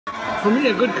For me,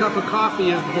 a good cup of coffee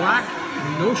is black,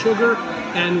 no sugar,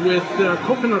 and with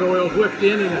coconut oil whipped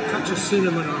in and a touch of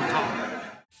cinnamon on top.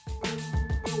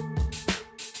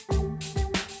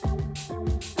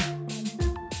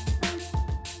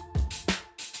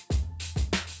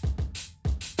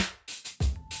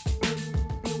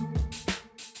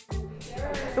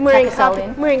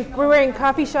 We're wearing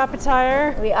coffee shop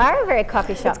attire. We are very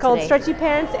coffee shop. It's called today. stretchy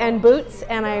pants and boots,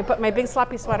 and I put my big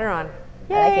sloppy sweater on.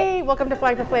 Yay! I like it. Welcome to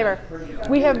Flying for Flavor.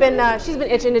 We have been, she's been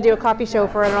itching to do a coffee show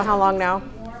for I don't know how long now.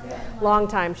 Long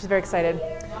time. She's very excited.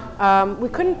 I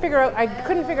couldn't figure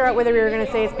out whether we were going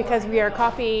to say it's because we are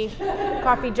coffee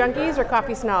junkies or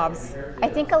coffee snobs. I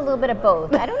think a little bit of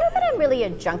both. I don't know that I'm really a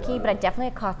junkie, but I'm definitely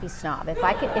a coffee snob. If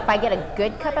I get a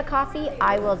good cup of coffee,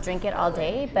 I will drink it all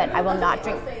day, but I will not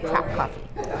drink crap coffee.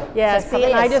 Yeah, so see,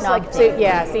 and I just like to,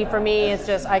 yeah, see, for me, it's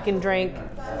just I can drink.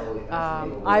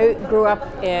 I grew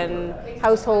up in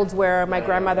households where my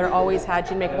grandmother always had,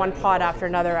 she'd make one pot after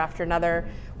another,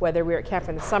 whether we were at camp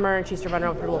in the summer and she used to run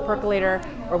around with her little percolator,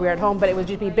 or we were at home, but it would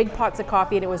just be big pots of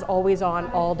coffee and it was always on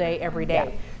all day, every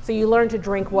day. Yeah. So you learn to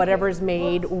drink whatever's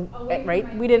made,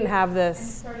 right? We didn't have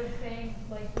this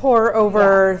pour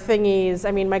over thingies.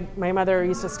 I mean, my mother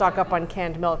used to stock up on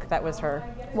canned milk. That was her.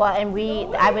 Well,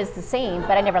 and I was the same,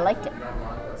 but I never liked it.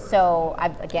 So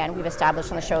again, we've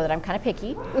established on the show that I'm kind of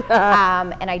picky,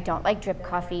 and I don't like drip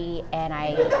coffee. And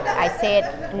I say it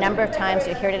a number of times.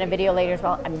 You'll hear it in a video later as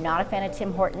well. I'm not a fan of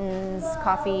Tim Hortons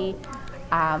coffee.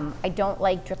 I don't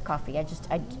like drip coffee.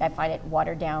 I find it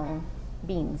watered down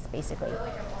beans, basically.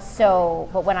 So,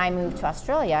 but when I moved to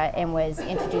Australia and was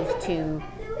introduced to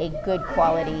a good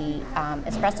quality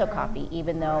espresso coffee,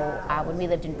 even though when we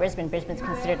lived in Brisbane, Brisbane's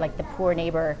considered like the poor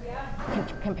neighbor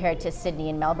compared to Sydney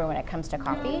and Melbourne when it comes to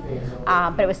coffee,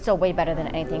 but it was still way better than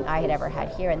anything I had ever had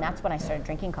here, and that's when I started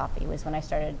drinking coffee, was when I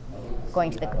started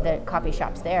going to the coffee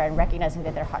shops there and recognizing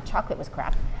that their hot chocolate was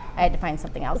crap. I had to find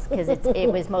something else because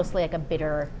it was mostly like a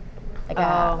bitter,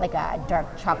 like a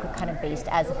dark chocolate kind of based,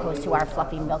 as opposed to our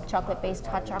fluffy milk chocolate based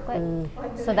hot chocolate.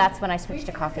 So that's when I switched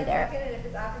to coffee there.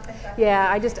 Yeah,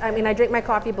 I drink my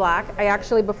coffee black. I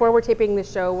actually, before we're taping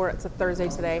this show, it's a Thursday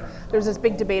today, there was this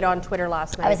big debate on Twitter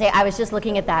last night. I was just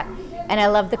looking at that, and I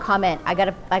love the comment.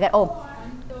 Oh,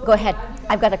 go ahead.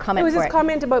 I've got a comment for it. There was this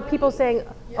comment about people saying,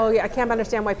 oh yeah, I can't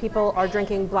understand why people are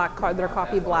drinking their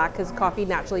coffee black, because coffee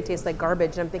naturally tastes like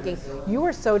garbage. And I'm thinking, you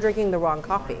are so drinking the wrong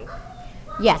coffee.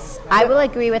 Yes, I will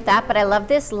agree with that, but I love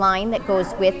this line that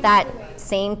goes with that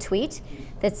same tweet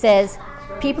that says,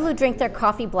 people who drink their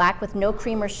coffee black with no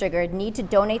cream or sugar need to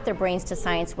donate their brains to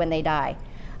science when they die.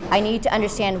 I need to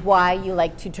understand why you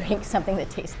like to drink something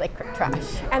that tastes like trash.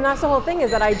 And that's the whole thing,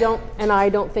 is that I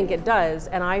don't think it does.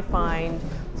 And I find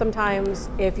sometimes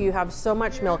if you have so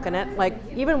much milk in it, like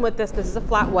even with this is a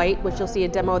flat white, which you'll see a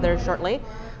demo there shortly,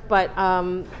 but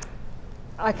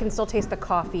I can still taste the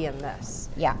coffee in this.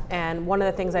 Yeah. And one of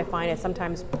the things I find is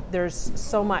sometimes there's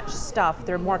so much stuff,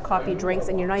 there are more coffee drinks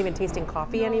and you're not even tasting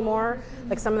coffee anymore.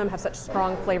 Like some of them have such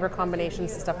strong flavor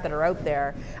combinations and stuff that are out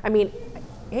there. I mean,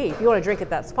 hey, if you want to drink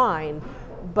it, that's fine.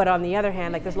 But on the other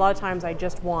hand, like there's a lot of times I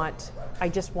just want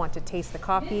to taste the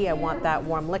coffee. I want that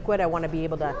warm liquid. I want to be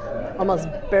able to almost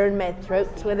burn my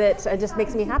throat with it. It just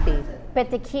makes me happy. But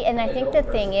the key, and I think the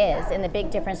thing is, and the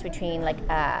big difference between like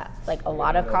a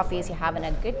lot of coffees you have and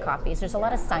a good coffee is there's a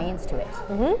lot of science to it.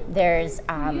 Mm-hmm. There's,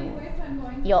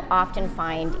 you'll often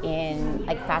find in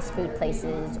like fast food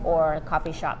places or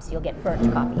coffee shops, you'll get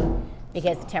burnt coffee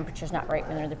because the temperature's not right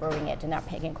when they're brewing it and not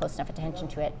paying close enough attention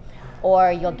to it.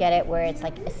 Or you'll get it where it's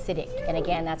like acidic, and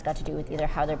again, that's got to do with either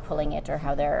how they're pulling it or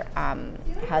how they're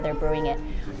brewing it,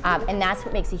 and that's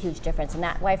what makes a huge difference. And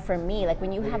that's why, for me, like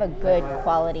when you have a good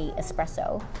quality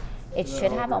espresso, it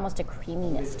should have almost a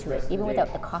creaminess to it, even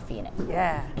without the coffee in it.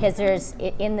 Yeah. Because there's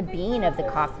in the bean of the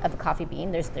coffee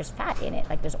bean, there's fat in it.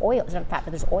 Like there's oil. There's not fat,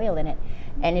 but there's oil in it.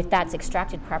 And if that's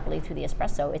extracted properly through the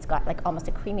espresso, it's got like almost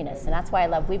a creaminess. And that's why I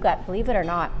love. We've got, believe it or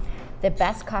not, the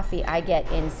best coffee I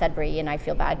get in Sudbury, and I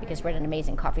feel bad because we're at an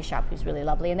amazing coffee shop who's really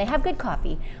lovely, and they have good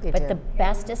coffee. But the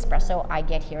best espresso I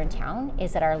get here in town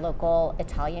is at our local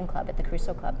Italian club, at the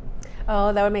Crusoe Club.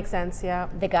 Oh, that would make sense, yeah.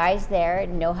 The guys there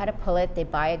know how to pull it. They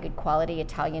buy a good quality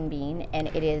Italian bean, and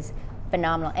it is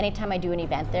phenomenal. Anytime I do an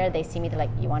event there, they see me, they're like,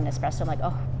 you want an espresso? I'm like,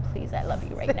 oh, please, I love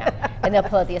you right now. And they'll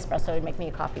pull out the espresso and make me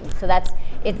a coffee. So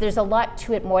there's a lot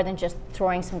to it, more than just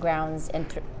throwing some grounds in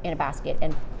a basket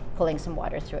and pulling some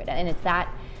water through it. And it's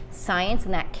that science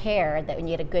and that care that when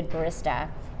you get a good barista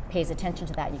pays attention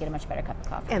to that, and you get a much better cup of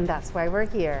coffee. And that's why we're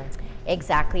here.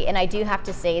 Exactly. And I do have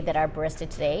to say that our barista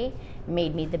today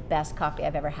made me the best coffee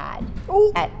I've ever had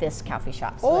Oh. at this coffee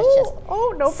shop. So let's just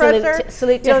no salute pressure.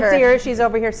 salute to you don't her. see her. She's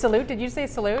over here. Salute. Did you say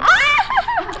salute?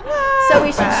 So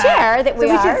we should share that we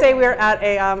So we are. should say we're at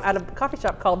a coffee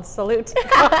shop called Salute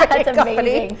Coffee That's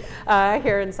Company amazing.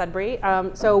 here in Sudbury.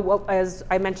 As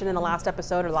I mentioned in the last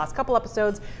episode or the last couple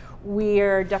episodes,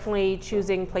 we're definitely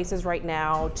choosing places right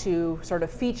now to sort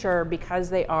of feature because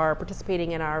they are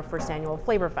participating in our first annual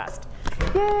Flavor Fest.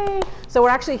 Yay! So we're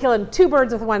actually killing two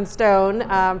birds with one stone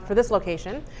for this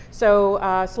location.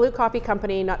 So Salute Coffee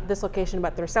Company, not this location,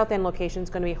 but their South End location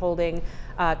is going to be holding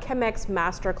Chemex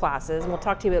master classes, and we'll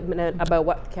talk to you in a minute about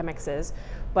what Chemex is.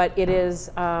 But it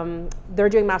is, they're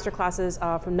doing master classes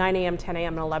from 9 a.m., 10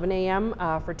 a.m., and 11 a.m.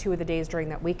 For 2 of the days during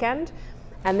that weekend.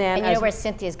 And then you know where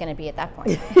Cynthia is going to be at that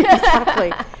point.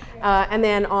 Exactly. And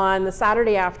then on the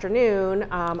Saturday afternoon,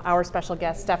 our special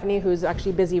guest, Stephanie, who's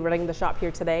actually busy running the shop here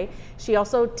today, she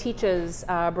also teaches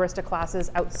barista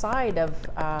classes outside of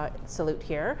Salute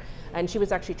here. And she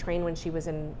was actually trained when she was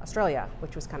in Australia,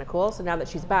 which was kind of cool. So now that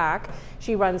she's back,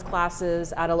 she runs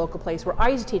classes at a local place where I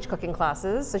used to teach cooking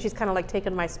classes. So she's kind of like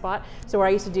taken my spot. So where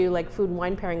I used to do like food and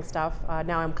wine pairing stuff,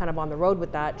 now I'm kind of on the road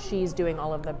with that. She's doing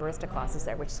all of the barista classes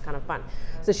there, which is kind of fun.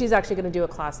 So she's actually going to do a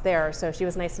class there. So she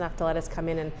was nice enough to let us come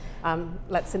in and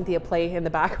let Cynthia play in the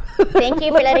back. Thank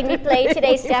you for letting me play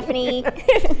today, Stephanie.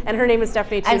 And her name is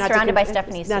Stephanie too. I'm surrounded by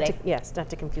Stephanies today. Yes, not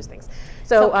to confuse things.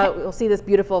 So we'll see this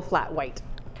beautiful flat white.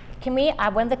 Can we,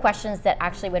 one of the questions that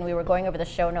actually when we were going over the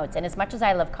show notes, and as much as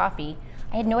I love coffee,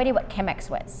 I had no idea what Chemex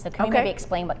was. So can we maybe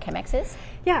explain what Chemex is?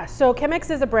 Yeah, so Chemex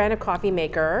is a brand of coffee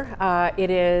maker. It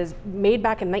is made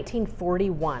back in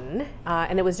 1941,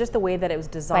 and it was just the way that it was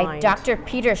designed. By Dr.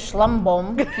 Peter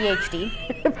Schlumbohm, PhD.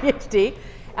 PhD.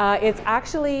 It's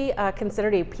actually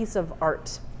considered a piece of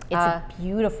art. It's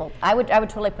beautiful. I would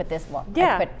totally put this one.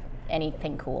 Yeah. I'd put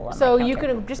anything cool on So my you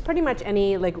counter. could just pretty much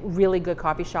any like really good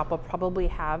coffee shop will probably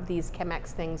have these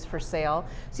Chemex things for sale.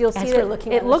 So you'll see As that we're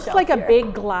looking it on the looks shelf like a here.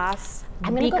 big glass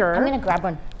beaker. I'm gonna grab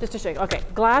one. Just to show you. Okay,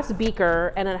 glass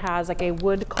beaker, and it has like a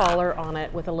wood collar on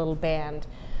it with a little band.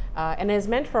 And it is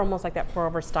meant for almost like that pour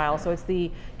over style. So it's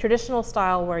the traditional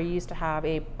style where you used to have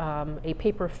a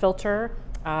paper filter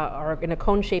or in a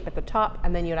cone shape at the top,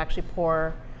 and then you'd actually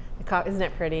pour the coffee. Isn't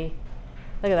it pretty?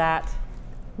 Look at that.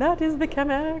 That is the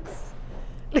Chemex.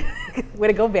 Way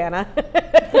to go, Vanna.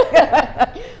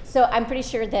 So I'm pretty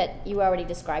sure that you already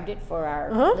described it for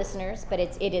our listeners, but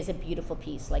it is a beautiful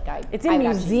piece. It's in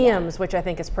museums, which I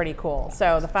think is pretty cool.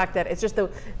 So the fact that it's just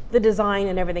the design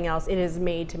and everything else, it is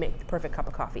made to make the perfect cup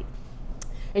of coffee.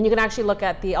 And you can actually look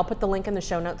at I'll put the link in the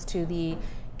show notes to the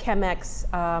Chemex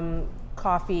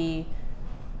coffee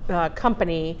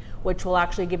company, which will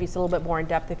actually give you a little bit more in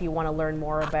depth if you want to learn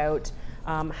more about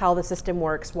how the system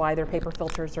works, why their paper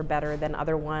filters are better than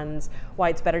other ones, why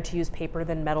it's better to use paper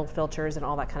than metal filters and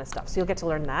all that kind of stuff. So you'll get to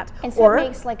learn that. And so it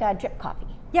makes like a drip coffee.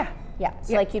 Yeah. Yeah,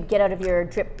 so like you'd get out of your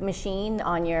drip machine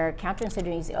on your counter, instead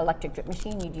of using an electric drip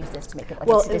machine, you'd use this to make it like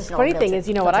a traditional the funny thing is,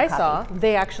 what I coffee. saw,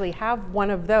 they actually have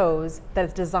one of those that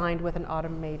is designed with an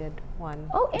automated one.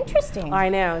 Oh, interesting. I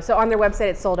know. So on their website,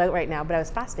 it's sold out right now, but I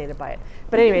was fascinated by it.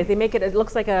 But anyways, they make it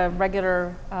looks like a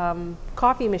regular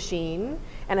coffee machine,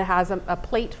 and it has a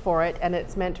plate for it, and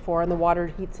it's meant for, and the water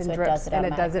heats and drips, and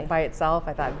it does it by itself.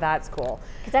 I thought that's cool.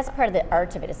 Because that's part of the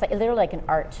art of it. It's like literally like an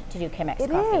art to do Chemex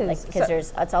coffee. Is.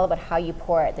 Because it's all about how you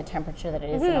pour it, the temperature that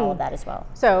it is, and all of that as well.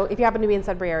 So if you happen to be in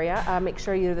Sudbury area, make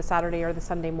sure either the Saturday or the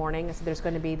Sunday morning. So there's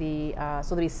going to be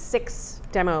there'll be 6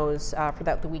 demos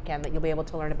throughout the weekend that you'll be able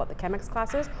to learn about the Chemex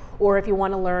classes. Or if you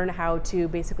want to learn how to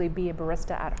basically be a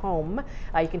barista at home,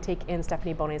 you can take in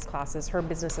Stephanie Bonin's classes. Her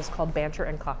business is called Banter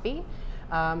and Coffee.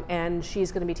 And she's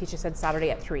going to be teaching said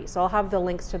Saturday at 3. So I'll have the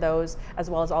links to those as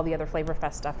well as all the other Flavor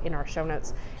Fest stuff in our show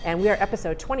notes. And we are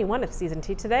episode 21 of season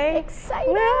 2 today.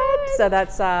 Excited! So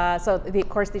that's of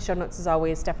course the show notes is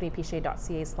always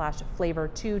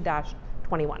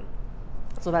stephaniepichet.ca/flavor2-21.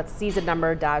 So that's season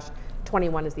number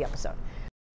 -21 is the episode.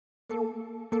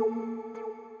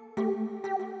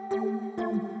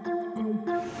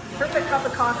 Perfect cup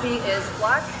of coffee is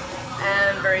black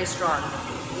and very strong.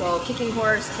 So Kicking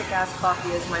Horse, Kick-Ass Coffee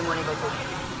is my morning go-to.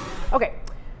 Okay.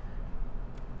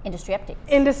 Industry updates.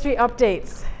 Industry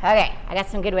updates. Okay, I got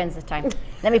some good ones this time.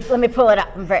 let me pull it up.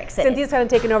 I'm very excited. Cynthia's kind of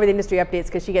taken over the industry updates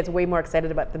because she gets way more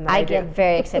excited about them than I do. get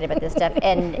very excited about this stuff,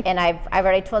 and I've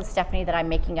already told Stephanie that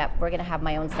we're going to have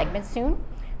my own segment soon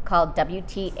called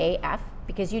WTAF,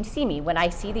 because you see me when I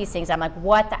see these things, I'm like,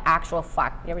 what the actual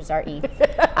fuck? There was our E.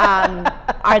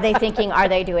 Are they thinking? Are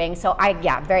they doing? So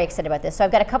very excited about this. So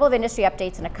I've got a couple of industry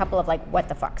updates and a couple of like what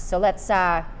the fucks. So let's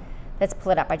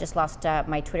pull it up. I just lost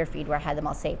my Twitter feed where I had them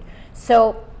all saved.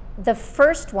 So the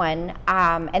first one,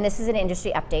 and this is an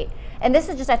industry update, and this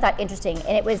is just, I thought, interesting,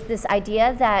 and it was this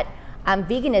idea that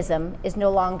veganism is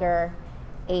no longer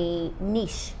a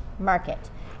niche market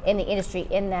in the industry,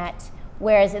 in that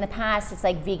whereas in the past it's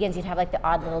like vegans, you'd have like the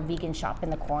odd little vegan shop in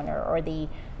the corner, or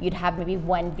you'd have maybe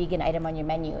one vegan item on your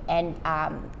menu, and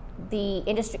the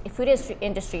food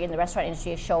industry and the restaurant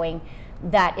industry is showing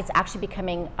that it's actually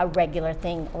becoming a regular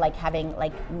thing, like having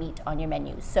like meat on your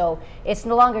menu. So it's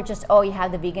no longer just, oh, you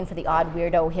have the vegan for the odd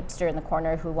weirdo hipster in the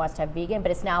corner who wants to have vegan,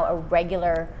 but it's now a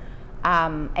regular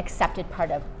accepted part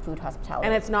of food hospitality.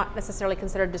 And it's not necessarily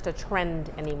considered just a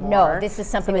trend anymore. No, this is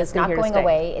something that's not going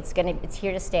away. It's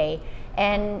here to stay,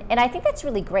 and I think that's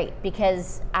really great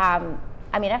because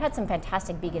I mean, I've had some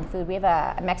fantastic vegan food. We have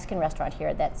a Mexican restaurant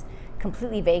here that's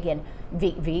completely vegan,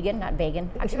 vegan, not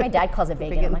vegan. Actually, my dad calls it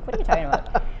vegan. I'm like, what are you talking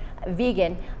about?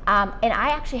 Vegan, and I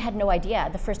actually had no idea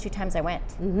the first 2 times I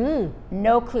went.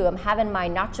 No clue. I'm having my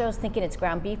nachos thinking it's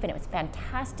ground beef, and it was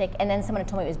fantastic. And then someone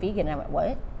told me it was vegan, and I went,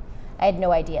 what? I had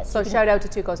no idea. So shout out to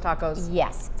Tuco's Tacos.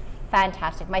 Yes,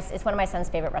 fantastic. It's one of my son's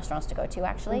favorite restaurants to go to,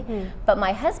 actually. But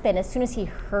my husband, as soon as he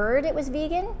heard it was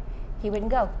vegan, he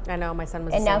wouldn't go. I know, my son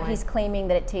was and the same now way. he's claiming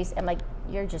that it tastes, I'm like,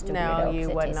 you're just a weirdo. No, you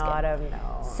would not have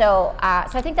known. So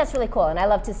I think that's really cool, and I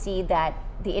love to see that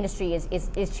the industry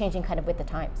is changing kind of with the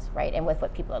times, right, and with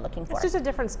what people are looking for. It's just a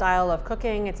different style of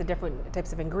cooking. It's a different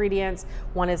types of ingredients.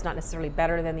 One is not necessarily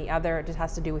better than the other. It just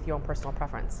has to do with your own personal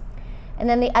preference. And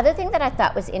then the other thing that I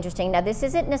thought was interesting, now this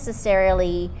isn't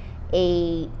necessarily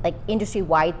a like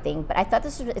industry-wide thing, but I thought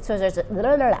this was,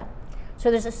 so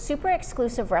there's a super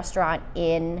exclusive restaurant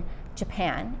in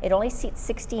Japan. It only seats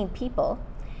 16 people,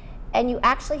 and you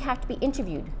actually have to be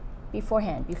interviewed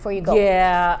beforehand, before you go.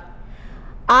 Yeah.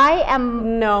 I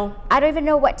don't even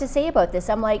know what to say about this.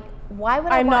 I'm like, why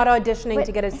would I'm not auditioning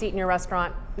to get a seat in your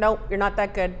restaurant. Nope, you're not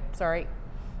that good. Sorry.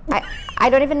 I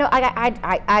don't even know.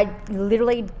 I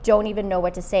literally don't even know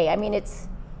what to say. I mean, it's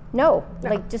no,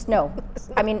 like just no.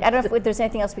 I mean, I don't know if there's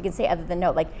anything else we can say other than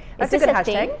no. Like, that's is a this good hashtag.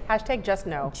 thing? Hashtag just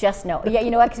no. Just no. Yeah,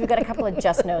 you know what? Because we've got a couple of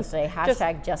just no's today.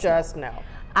 Hashtag just no.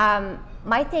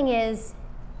 My thing is,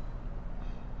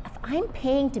 if I'm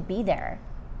paying to be there,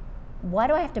 why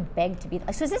do I have to beg to be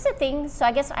there? So is this a thing? So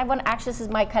I guess I want to actually, this is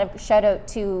my kind of shout out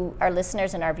to our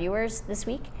listeners and our viewers this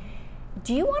week.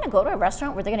 Do you want to go to a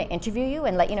restaurant where they're going to interview you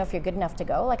and let you know if you're good enough to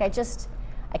go? Like, I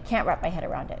can't wrap my head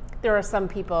around it. There are some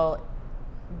people,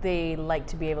 they like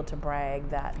to be able to brag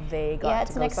that they got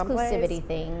to go someplace. Yeah, it's an exclusivity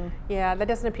thing. Yeah, that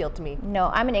doesn't appeal to me.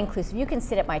 No, I'm an inclusive. You can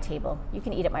sit at my table. You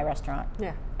can eat at my restaurant.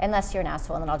 Yeah. Unless you're an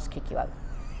asshole, and then I'll just kick you out.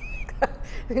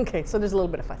 Okay, so there's a little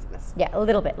bit of fussiness. Yeah, a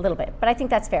little bit. But I think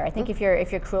that's fair. I think if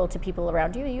you're cruel to people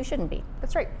around you, you shouldn't be.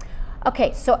 That's right.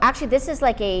 Okay, so actually this is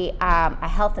like a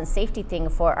health and safety thing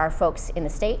for our folks in the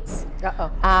States.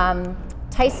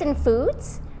 Tyson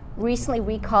Foods recently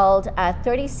recalled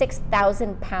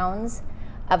 36,000 pounds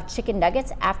of chicken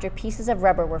nuggets after pieces of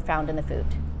rubber were found in the food.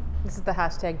 This is the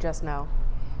hashtag just no.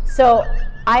 So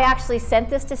I actually sent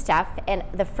this to Steph, and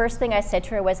the first thing I said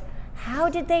to her was, how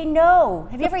did they know?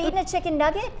 Have you ever eaten a chicken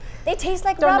nugget? They taste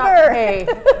like rubber. Hey,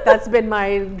 that's been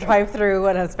my drive-through,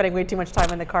 and I'm spending way too much time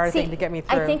in the car thing to get me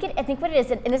through. I think what it is,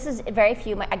 and this is very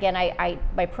few.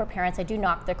 My poor parents, I do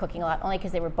knock their cooking a lot, only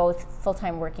because they were both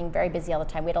full-time working, very busy all the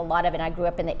time. We had a lot of it. And I grew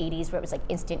up in the 80s where it was like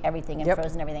instant everything and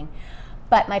frozen everything.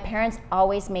 But my parents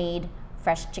always made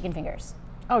fresh chicken fingers.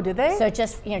 Oh, did they? So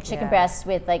just chicken breasts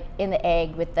with like in the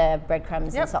egg with the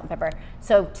breadcrumbs and salt and pepper.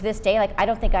 So to this day, like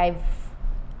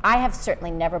I have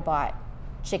certainly never bought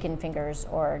chicken fingers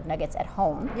or nuggets at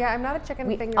home. Yeah, I'm not a chicken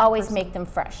finger We always person. make them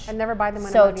fresh. I never buy them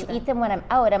when so I'm out to either. eat them when I'm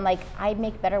out, I'm like, I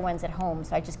make better ones at home,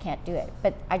 so I just can't do it.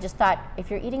 But I just thought, if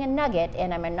you're eating a nugget,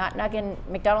 and I'm not nugget,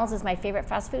 McDonald's is my favorite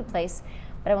fast food place,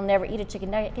 but I will never eat a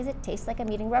chicken nugget because it tastes like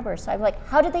I'm eating rubber. So I'm like,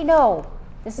 how did they know?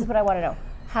 This is what I want to know.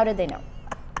 How did they know?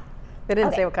 They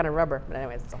didn't say what kind of rubber, but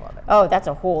anyways, it's a whole other. Oh, that's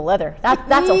a whole other.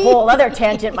 That's a whole other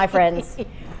tangent, my friends.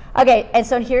 Okay, and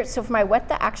so for my what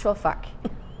the actual fuck,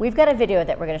 we've got a video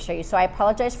that we're going to show you. So I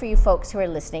apologize for you folks who are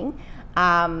listening,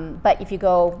 but if you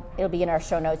go, it'll be in our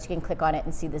show notes. You can click on it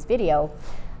and see this video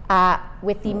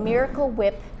with the Miracle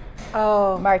Whip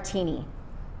martini.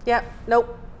 Yeah,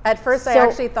 nope. At first, I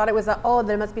actually thought it was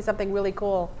there must be something really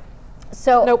cool.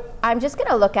 So nope. I'm just going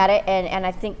to look at it, and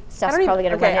I think Steph's probably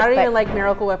going to run it. I don't even like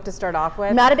Miracle Whip to start off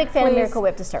with. Not a big fan of Miracle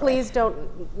Whip to start with. Please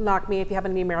don't knock me if you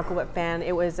happen to be a Miracle Whip fan.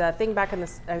 It was a thing back in the,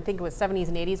 I think it was 70s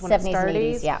and 80s when it started.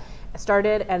 70s and 80s, yeah.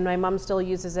 Started, and my mom still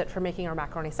uses it for making our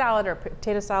macaroni salad or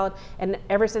potato salad. And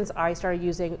ever since I started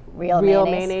using real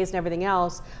mayonnaise and everything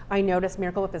else, I noticed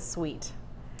Miracle Whip is sweet.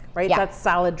 Right, yeah, that's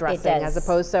salad dressing as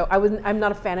opposed. So I'm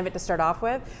not a fan of it to start off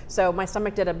with. So my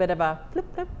stomach did a bit of a flip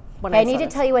flip. when I need to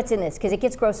tell you what's in this because it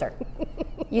gets grosser.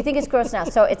 You think it's gross now.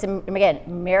 So it's, again,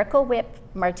 Miracle Whip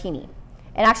Martini.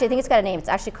 And actually, I think it's got a name. It's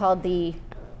actually called the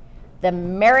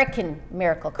American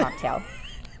Miracle Cocktail.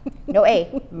 No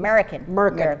A, American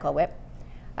Miracle Whip.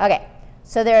 Okay,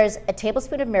 so there's a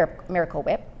tablespoon of Miracle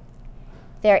Whip.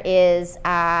 There is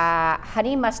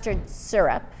honey mustard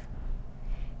syrup,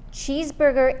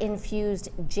 cheeseburger infused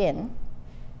gin,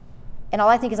 and all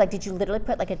I think is like, did you literally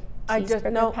put like a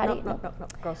cheeseburger patty? No,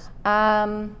 gross.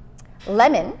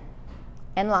 Lemon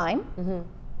and lime.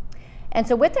 And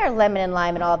so with our lemon and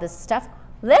lime and all this stuff,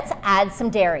 let's add some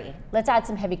dairy. Let's add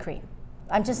some heavy cream.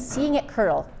 I'm just seeing it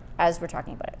curdle as we're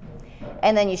talking about it.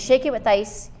 And then you shake it with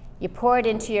ice, you pour it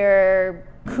into your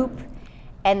coupe,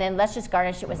 and then let's just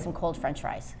garnish it with some cold French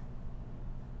fries.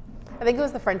 I think it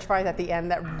was the French fries at the end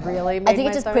that really made I think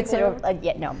my it just stomach puts it move. over,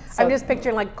 yeah, no. So I'm just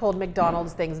picturing like cold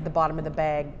McDonald's things at the bottom of the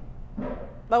bag.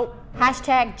 Oh,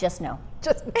 hashtag just no.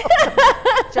 just no.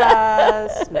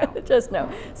 Just no. Just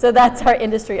no. So that's our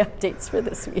industry updates for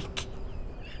this week.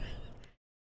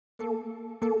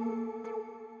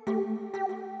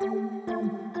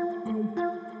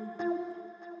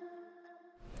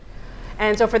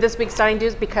 And so for this week's Dining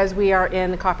Do's, because we are in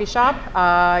the coffee shop,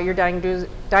 your Dining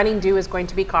Do is going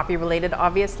to be coffee related,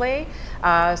 obviously.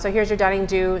 So here's your Dining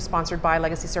Do, sponsored by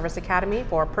Legacy Service Academy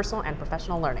for personal and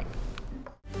professional learning.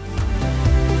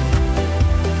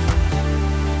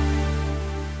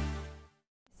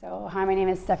 So hi, my name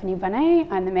is Stephanie Bonin.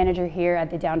 I'm the manager here at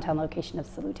the downtown location of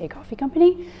Salute Coffee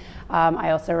Company.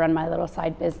 I also run my little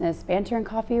side business, Banter and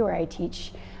Coffee, where I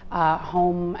teach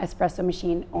home espresso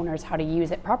machine owners how to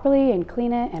use it properly and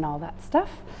clean it and all that stuff.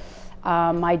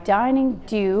 My dining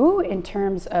do in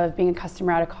terms of being a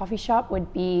customer at a coffee shop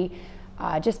would be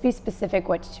just be specific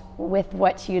with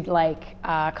what you'd like.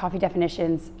 Coffee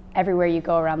definitions everywhere you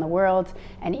go around the world,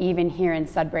 and even here in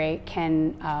Sudbury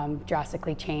can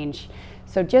drastically change.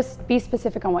 So just be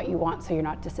specific on what you want so you're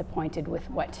not disappointed with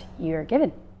what you're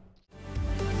given.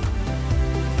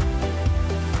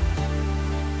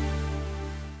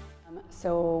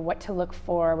 So what to look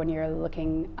for when you're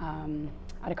looking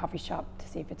at a coffee shop to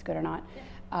see if it's good or not.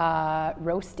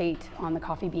 Roast date on the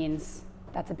coffee beans,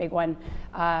 that's a big one.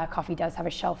 Coffee does have a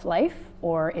shelf life,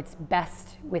 or it's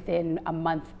best within a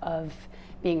month of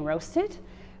being roasted.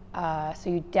 So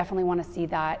you definitely want to see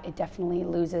that. It definitely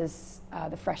loses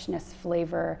the freshness,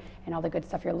 flavor, and all the good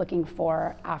stuff you're looking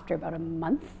for after about a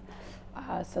month.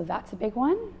 So that's a big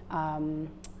one.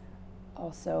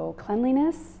 Also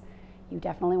cleanliness. You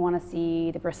definitely want to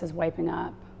see the baristas wiping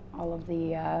up all of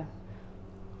the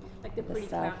Like the pretty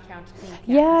stuff. count clean.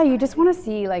 Yeah, you just want to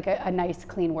see like a nice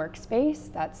clean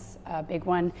workspace. That's a big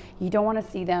one. You don't want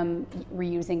to see them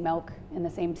reusing milk in the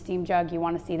same steam jug. You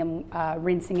want to see them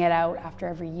rinsing it out after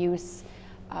every use.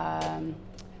 I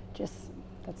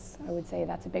would say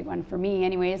that's a big one for me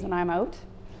anyways when I'm out.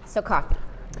 So coffee.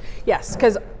 Yes,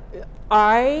 because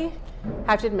I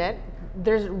have to admit,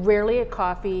 there's rarely a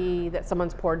coffee that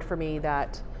someone's poured for me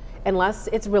that, unless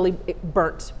it's really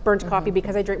burnt coffee,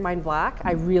 because I drink mine black,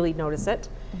 I really notice it.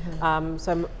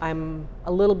 So I'm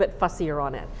a little bit fussier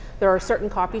on it. There are certain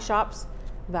coffee shops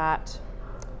that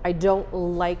I don't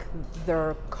like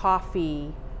their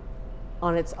coffee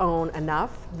on its own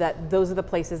enough that those are the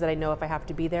places that I know if I have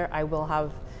to be there, I will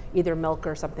have either milk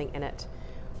or something in it.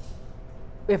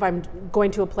 If I'm going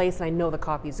to a place and I know the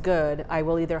coffee's good, I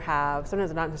will either have,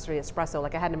 sometimes not necessarily espresso,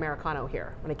 like I had an Americano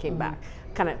here when I came back.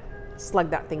 Kind of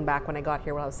slugged that thing back when I got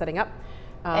here when I was setting up.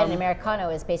 And an Americano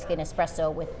is basically an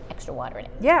espresso with extra water in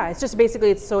it. Yeah, it's just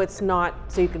basically, so it's not,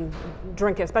 so you can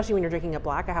drink it, especially when you're drinking it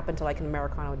black. I happen to like an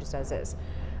Americano just as is.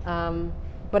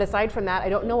 But aside from that, I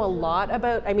don't know a lot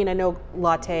about, I mean, I know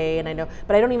latte and I know,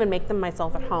 but I don't even make them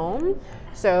myself at home.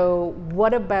 So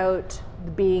what about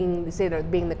being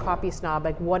the coffee snob,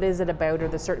 like what is it about, or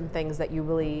the certain things that you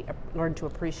really learn to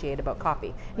appreciate about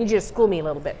coffee? I need you to school me a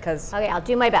little bit, because Okay, I'll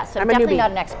do my best. So I'm definitely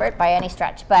not an expert by any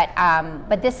stretch,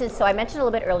 but this is, so I mentioned a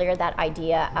little bit earlier that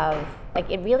idea of, like,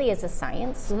 it really is a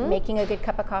science, making a good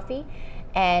cup of coffee.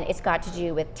 And it's got to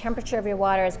do with temperature of your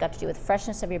water, it's got to do with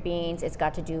freshness of your beans, it's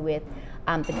got to do with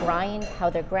the grind, how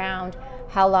they're ground,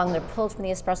 how long they're pulled from the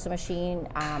espresso machine.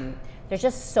 There's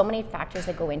just so many factors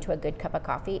that go into a good cup of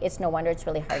coffee. It's no wonder it's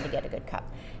really hard to get a good cup.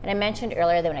 And I mentioned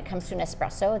earlier that when it comes to an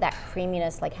espresso, that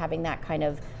creaminess, like having that kind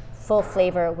of full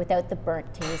flavor without the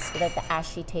burnt taste, without the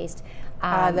ashy taste.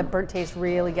 the burnt taste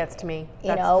really gets to me.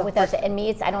 You know, without the, and me,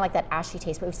 it's, I don't like that ashy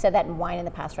taste, but we've said that in wine in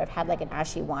the past where I've had like an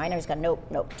ashy wine, I just go,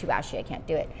 nope, too ashy, I can't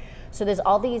do it. So there's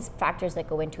all these factors that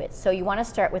go into it. So you want to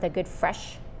start with a good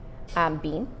fresh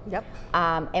bean. Yep.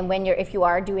 And when if you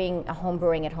are doing a home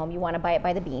brewing at home, you want to buy it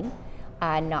by the bean.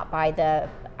 not buy the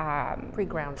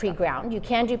Pre-ground. Pre-ground. You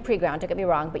can do pre-ground, don't get me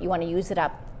wrong, but you want to use it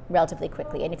up relatively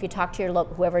quickly. And if you talk to your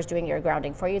whoever's doing your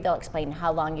grounding for you, they'll explain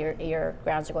how long your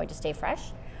grounds are going to stay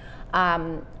fresh.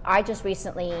 I just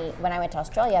recently, when I went to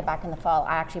Australia back in the fall,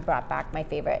 I actually brought back my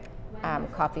favorite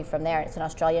coffee from there. It's an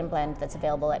Australian blend that's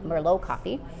available at Merlot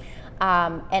Coffee.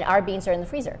 And our beans are in the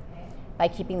freezer. By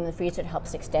keeping them in the freezer, it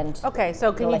helps extend. Okay,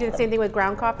 so can you do the same thing with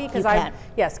ground coffee? You can.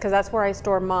 Yes, because that's where I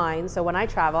store mine. So when I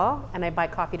travel and I buy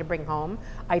coffee to bring home,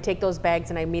 I take those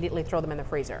bags and I immediately throw them in the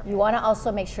freezer. You want to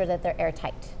also make sure that they're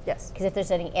airtight. Yes. Because if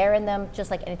there's any air in them, just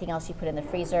like anything else you put in the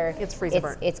freezer, it's freezer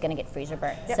burnt. It's going to get freezer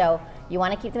burnt. Yep. So you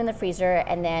want to keep them in the freezer,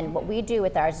 and then what we do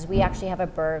with ours is we actually have a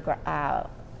burr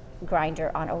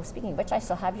grinder on. Oh, speaking of which, I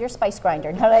still have your spice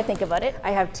grinder now that I think about it.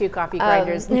 I have 2 coffee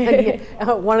grinders.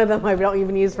 One of them I don't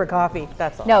even use for coffee.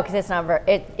 That's all. No, because it's not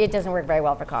it doesn't work very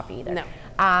well for coffee either. No.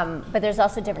 But there's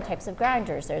also different types of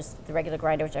grinders. There's the regular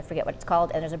grinder, which I forget what it's called,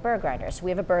 and there's a burr grinder. So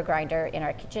we have a burr grinder in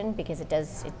our kitchen because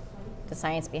the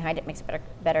science behind it makes it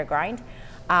better grind.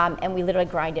 And we literally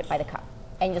grind it by the cup.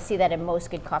 And you'll see that in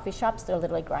most good coffee shops, they're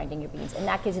literally grinding your beans, and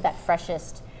that gives you that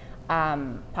freshest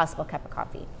possible cup of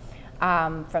coffee.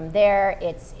 From there,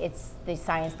 it's the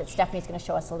science that Stephanie's going to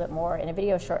show us a little bit more in a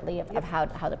video shortly of how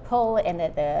to pull, and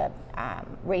the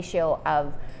ratio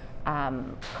of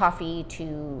coffee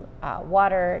to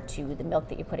water to the milk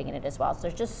that you're putting in it as well. So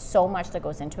there's just so much that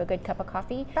goes into a good cup of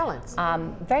coffee. Balance.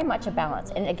 Very much a balance.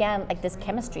 And again, like this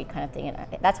chemistry kind of thing. And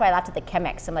that's why I laughed at the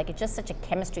Chemex. I'm like, it's just such a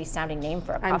chemistry sounding name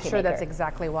for a coffee I'm sure maker. that's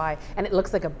exactly why. And it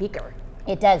looks like a beaker.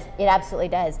 It does. It absolutely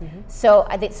does. Mm-hmm. So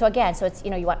I think again, it's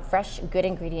you want fresh, good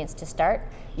ingredients to start.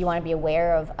 You want to be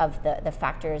aware of the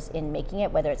factors in making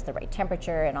it, whether it's the right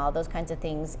temperature and all those kinds of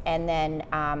things. And then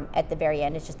at the very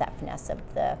end, it's just that finesse of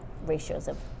the ratios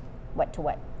of what to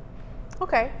what.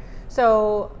 Okay.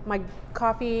 So my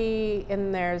coffee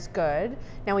in there is good.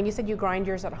 Now, when you said you grind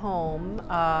yours at home,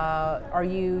 are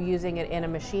you using it in a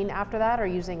machine after that, or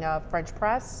using a French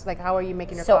press? Like, how are you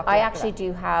making your coffee? So I actually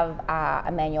do have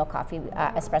a manual coffee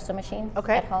espresso machine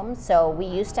okay. at home. So we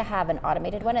used to have an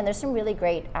automated one, and there's some really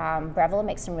great, Breville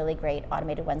makes some really great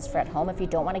automated ones for at home if you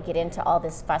don't want to get into all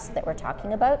this fuss that we're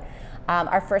talking about.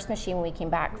 Our first machine when we came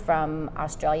back from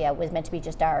Australia was meant to be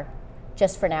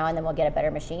just for now, and then we'll get a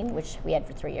better machine, which we had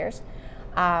for 3 years.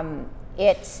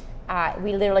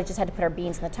 We literally just had to put our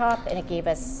beans in the top, and it gave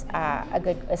us a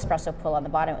good espresso pull on the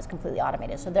bottom. It was completely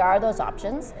automated. So there are those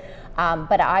options,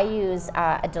 but I use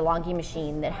a DeLonghi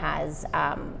machine that has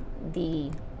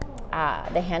the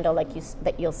handle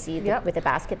that you'll see yep. with the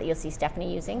basket that you'll see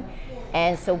Stephanie using,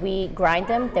 and so we grind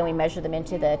them, then we measure them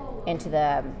into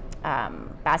the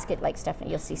basket like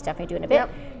you'll see Stephanie do in a bit.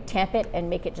 Yep. Tamp it and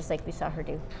make it just like we saw her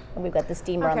do. And we've got the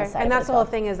steamer on the side. And that's the whole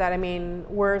thing is that, I mean,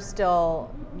 we're still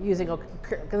using,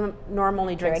 because Norm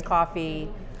only drinks coffee.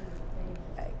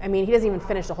 I mean, he doesn't even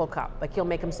finish the whole cup. Like, he'll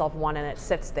make himself one and it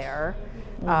sits there.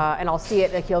 And I'll see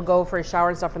it, like he'll go for a shower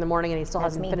and stuff in the morning and he still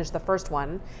hasn't finished the first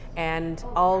one. And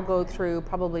I'll go through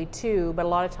probably 2, but a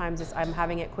lot of times I'm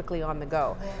having it quickly on the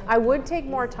go. I would take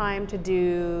more time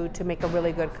to make a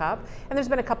really good cup. And there's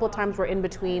been a couple of times where in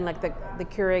between, like the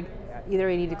Keurig, either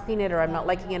I need to clean it or I'm not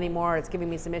liking it anymore, it's giving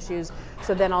me some issues.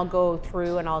 So then I'll go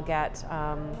through and I'll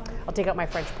take out my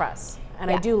French press. And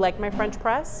I do like my French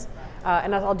press.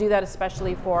 And I'll do that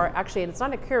especially for, actually, it's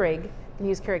not a Keurig, you can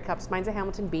use Keurig cups. Mine's a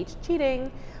Hamilton Beach,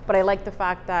 cheating, but I like the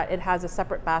fact that it has a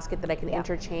separate basket that I can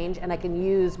interchange, and I can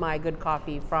use my good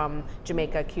coffee from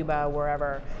Jamaica, Cuba,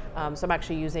 wherever. So I'm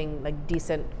actually using like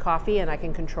decent coffee, and I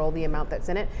can control the amount that's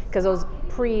in it, because those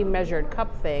pre-measured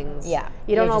cup things,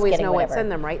 you don't always know what's in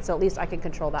them, right? So at least I can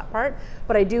control that part.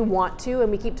 But I do want to, and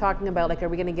we keep talking about, like, are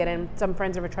we going to get in? Some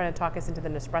friends are trying to talk us into the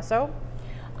Nespresso.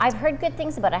 I've heard good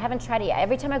things about it. I haven't tried it yet.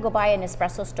 Every time I go by an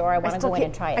espresso store, I want to go in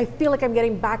and try it. I feel like I'm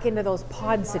getting back into those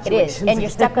pod situations. It is, and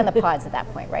you're stuck on the pods at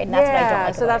that point, right? And that's what I don't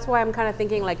like so that's why I'm kind of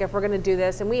thinking, like, if we're going to do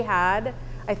this, and we had,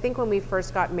 I think when we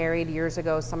first got married years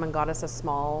ago, someone got us a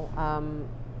small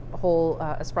whole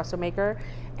espresso maker,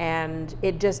 and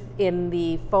it just, in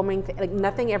the foaming like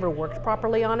nothing ever worked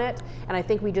properly on it, and I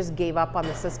think we just gave up on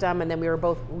the system, and then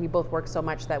we both worked so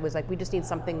much that was like, we just need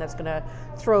something that's going to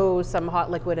throw some hot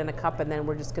liquid in a cup, and then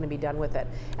we're just going to be done with it.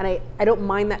 And I don't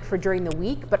mind that for during the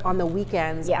week, but on the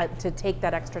weekends, to take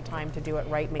that extra time to do it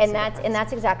right makes a difference. And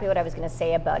that's exactly what I was going to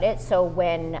say about it. So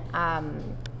when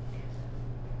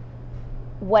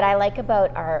what I like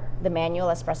about the manual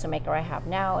espresso maker I have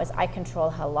now is I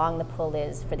control how long the pull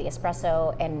is for the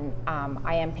espresso, and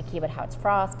I am picky about how it's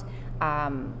frothed.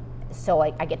 So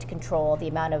I get to control the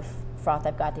amount of froth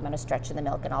I've got, the amount of stretch in the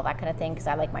milk and all that kind of thing, because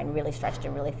I like mine really stretched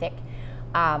and really thick.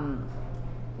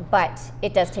 But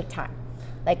it does take time.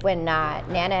 Like when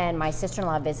Nana and my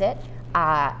sister-in-law visit,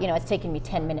 you know, it's taken me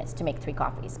 10 minutes to make 3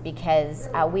 coffees because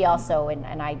we also,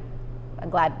 and I'm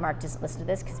glad Mark doesn't listen to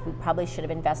this because we probably should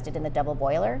have invested in the double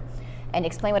boiler. And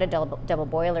explain what a double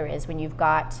boiler is. When you've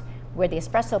got where the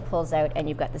espresso pulls out and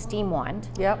you've got the steam wand.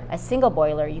 Yep. A single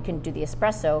boiler, you can do the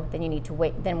espresso, then you need to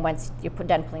wait, then once you're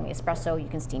done pulling the espresso, you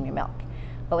can steam your milk.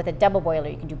 But with a double boiler,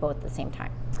 you can do both at the same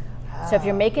time. So if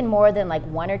you're making more than like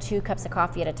 1 or 2 cups of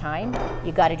coffee at a time,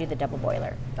 you got to do the double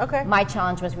boiler. Okay. My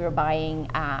challenge was we were buying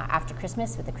after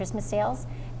Christmas with the Christmas sales,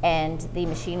 and the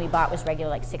machine we bought was regular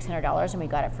like $600, and we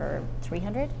got it for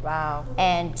 $300. Wow.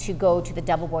 And to go to the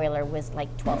double boiler was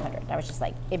like $1,200. I was just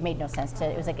like, it made no sense to.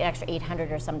 It was like an extra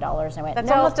 $800 or some dollars. And I went, That's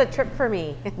no. almost a trip for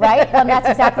me. Right? Well, that's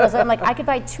exactly what I'm like. I could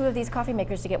buy 2 of these coffee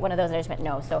makers to get one of those, and I just went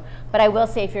no. So, but I will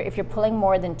say, if you're pulling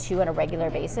more than 2 on a regular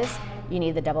basis, you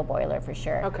need the double boiler for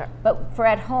sure. Okay. But for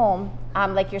at home,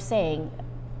 like you're saying,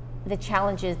 the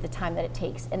challenge is the time that it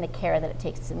takes and the care that it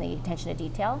takes and the attention to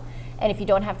detail. And if you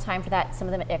don't have time for that, some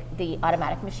of them, the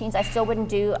automatic machines, I still wouldn't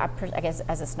do, I guess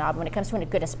as a snob, when it comes to a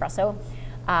good espresso,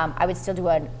 I would still do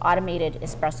an automated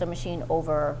espresso machine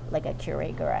over like a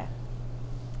Keurig or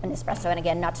an espresso. And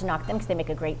again, not to knock them because they make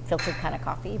a great filtered kind of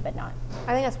coffee, but not.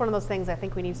 I think that's one of those things I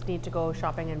think we need to go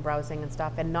shopping and browsing and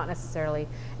stuff, and not necessarily,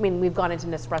 I mean, we've gone into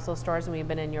Nespresso stores and we've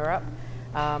been in Europe,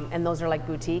 and those are like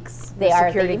boutiques. They are.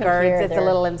 Security guards, it's a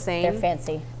little insane. They're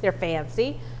fancy. They're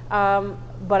fancy.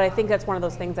 But I think that's one of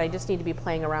those things I just need to be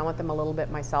playing around with them a little bit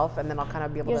myself, and then I'll kind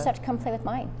of be able to. You just have to come play with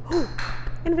mine.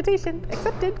 Invitation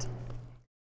accepted.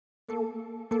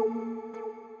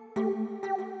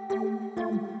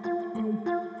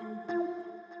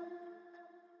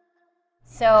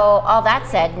 So all that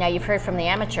said, now you've heard from the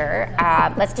amateur,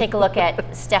 let's take a look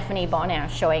at Stephanie Bonin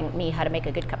showing me how to make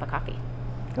a good cup of coffee.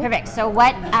 Perfect. So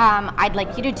what I'd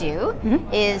like you to do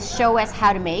is show us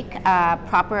how to make a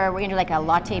proper, we're going to do like a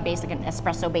latte based, like an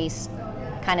espresso based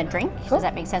kind of drink. Cool. Does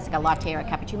that make sense? Like a latte or a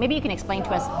cappuccino? Maybe you can explain to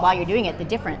us while you're doing it the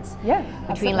difference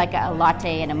between like a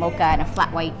latte and a mocha and a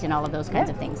flat white and all of those kinds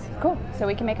of things. Cool. So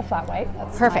we can make a flat white.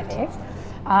 That's perfect. my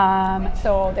fave.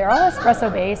 So they're all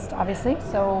espresso based, obviously.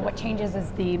 So what changes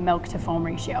is the milk to foam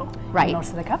ratio in most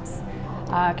of the cups.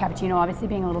 Cappuccino obviously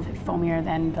being a little bit foamier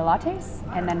than the lattes,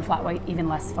 and then flat white even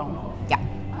less foam. Yeah.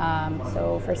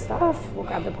 So first off, we'll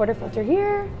grab the portafilter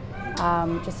here.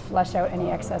 Just flush out any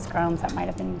excess grounds that might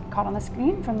have been caught on the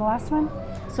screen from the last one.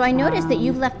 So I noticed that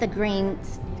you've left the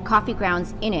coffee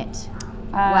grounds in it.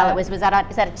 Well, is that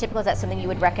a typical? Is that something you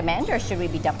would recommend, or should we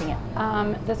be dumping it?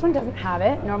 This one doesn't have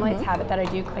it. Normally it's habit that I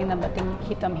do clean them, but then you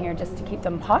keep them here just to keep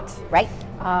them hot. Right.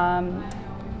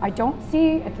 I don't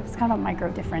see, it's kind of a micro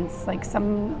difference. Like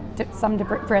some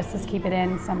baristas keep it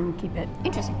in, some keep it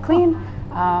clean.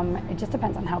 It just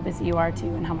depends on how busy you are too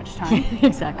and how much time.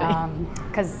 Exactly.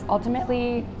 Because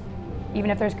ultimately,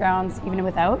 even if there's grounds, even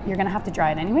without, you're gonna have to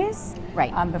dry it anyways.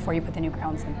 Right. Before you put the new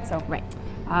grounds in. So right.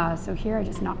 So here I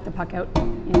just knocked the puck out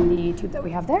in the tube that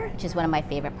we have there. Which is one of my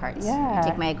favorite parts. Yeah. I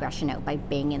take my aggression out by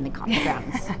banging the coffee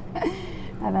grounds.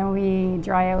 And then we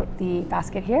dry out the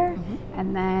basket here,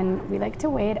 and then we like to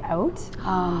weigh it out.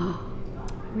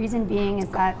 Reason being is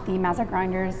that the Mazza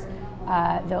grinders,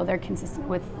 though they're consistent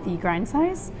with the grind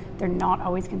size, they're not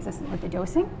always consistent with the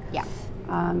dosing. Yeah.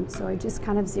 So I just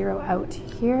kind of zero out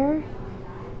here,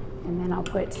 and then I'll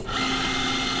put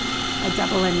a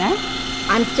double in there.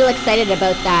 I'm still excited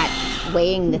about that,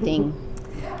 weighing the thing.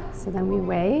 So then we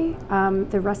weigh.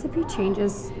 The recipe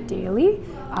changes daily.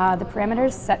 The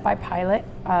parameters set by Pilot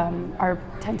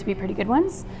tend to be pretty good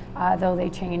ones, though they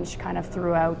change kind of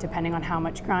throughout depending on how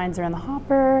much grinds are in the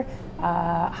hopper,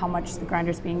 how much the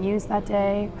grinder's being used that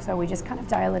day. So we just kind of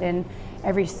dial it in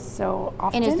every so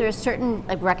often. And is there a certain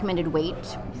recommended weight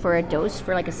for a dose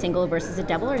for like a single versus a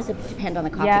double, or does it depend on the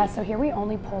coffee? Yeah, so here we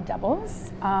only pull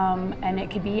doubles, and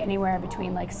it could be anywhere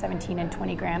between like 17 and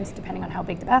 20 grams depending on how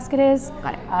big the basket is.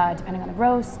 Got it. Depending on the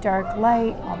roast, dark,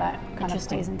 light, all that kind of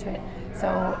plays into it.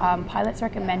 So Pilot's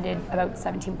recommended about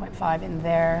 17.5 in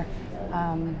their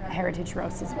heritage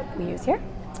roast is what we use here.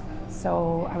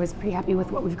 So I was pretty happy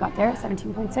with what we've got there,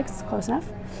 17.6, close enough.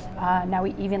 Now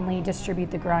we evenly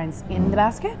distribute the grinds in the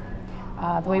basket.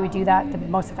 The way we do that, the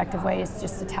most effective way is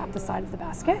just to tap the side of the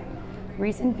basket.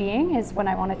 Reason being is when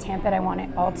I want to tamp it, I want it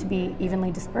all to be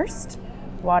evenly dispersed.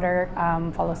 Water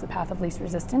follows the path of least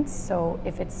resistance, so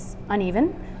if it's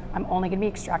uneven, I'm only going to be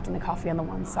extracting the coffee on the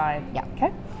one side. Yeah.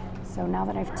 Okay. So now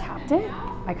that I've tapped it,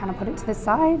 I kind of put it to the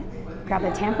side, grab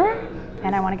the tamper,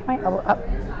 and I want to get my elbow up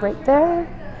right there,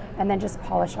 and then just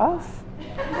polish off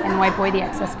and wipe away the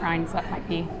excess grinds that might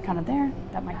be kind of there,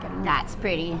 that might get in there. That's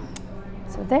pretty.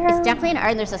 So there. It's definitely an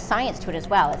art, and there's a science to it as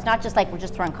well. It's not just like we're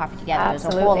just throwing coffee together.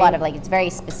 Absolutely. There's a whole lot of it's very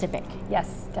specific.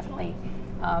 Yes, definitely.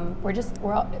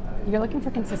 You're looking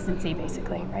for consistency,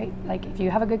 basically, right? Like if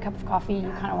you have a good cup of coffee, you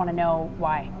kind of want to know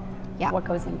why, what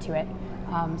goes into it.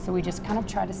 So we just kind of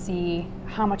try to see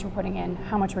how much we're putting in,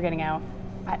 how much we're getting out,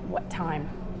 at what time.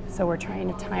 So we're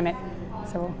trying to time it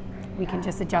so we can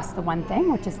just adjust the one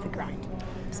thing, which is the grind.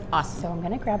 Awesome. So I'm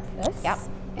going to grab this. Yep.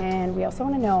 And we also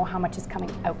want to know how much is coming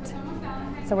out.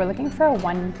 So we're looking for a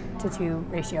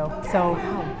 1-to-2 ratio. So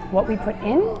what we put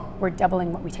in, we're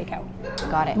doubling what we take out.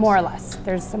 Got it. More or less.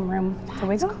 There's some room to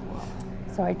wiggle. Cool.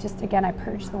 So I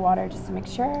purge the water just to make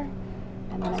sure,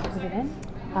 and then I put it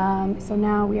in. So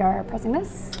now we are pressing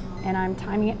this, and I'm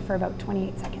timing it for about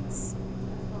 28 seconds.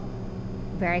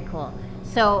 Very cool.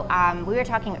 So we were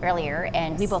talking earlier,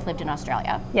 and we both lived in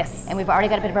Australia. Yes. And we've already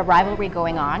got a bit of a rivalry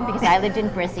going on because I lived in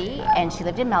Brizzy and she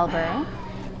lived in Melbourne.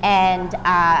 And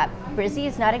Brizzy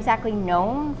is not exactly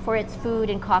known for its food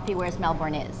and coffee, whereas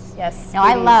Melbourne is. Yes. Now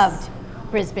I loved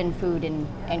Brisbane food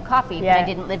and coffee, but I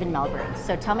didn't live in Melbourne.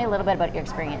 So tell me a little bit about your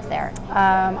experience there.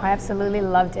 I absolutely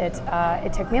loved it.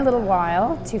 It took me a little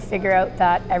while to figure out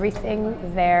that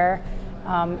everything there,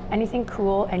 anything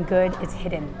cool and good is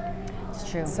hidden. It's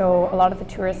true. So a lot of the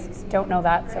tourists don't know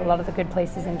that. So a lot of the good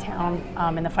places in town,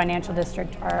 in the financial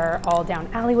district, are all down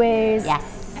alleyways.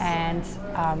 Yes. And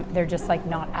they're just like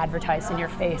not advertised in your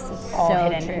face. It's all So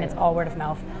hidden true. and it's all word of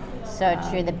mouth. So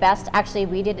true. The best, actually,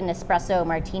 we did an espresso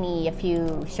martini a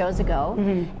few shows ago,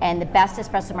 and the best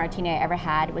espresso martini I ever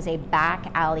had was a back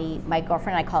alley. My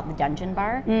girlfriend and I call it the Dungeon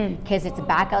Bar, because it's a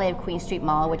back alley of Queen Street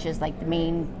Mall, which is like the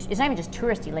main, it's not even just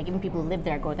touristy, like even people who live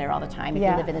there go there all the time. If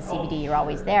you live in the CBD, you're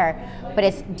always there. But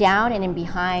it's down and in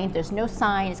behind, there's no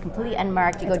sign, it's completely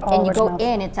unmarked. You go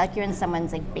in, it's like you're in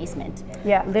someone's like basement.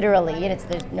 Yeah. Literally, and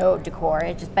there's no decor.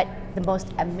 It's just, but the most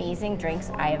amazing drinks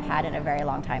I have had in a very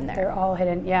long time there. They're all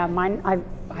hidden. Yeah, mine.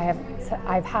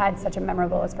 I've had such a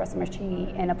memorable espresso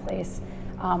martini in a place.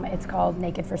 It's called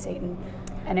Naked for Satan,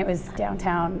 and it was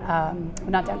downtown.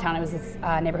 Not downtown. It was this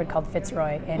neighborhood called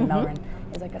Fitzroy in Melbourne.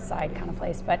 It was like a side kind of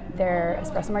place. But their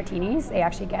espresso martinis, they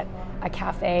actually get a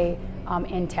cafe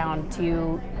in town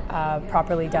to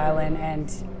properly dial in and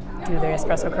do their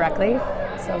espresso correctly.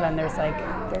 So then there's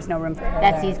no room for error.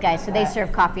 That's these guys. So they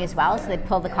serve coffee as well. So they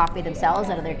pull the coffee themselves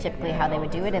out of their typically how they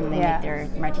would do it, and they make their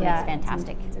martinis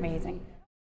fantastic. It's amazing.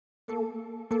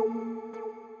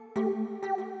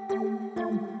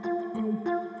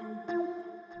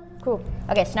 Cool.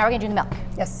 Okay, so now we're gonna do the milk.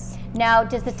 Yes. Now,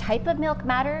 does the type of milk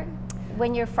matter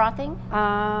when you're frothing?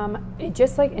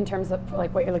 Just like in terms of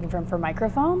like what you're looking for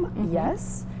microfoam,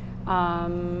 yes.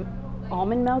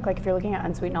 Almond milk, like if you're looking at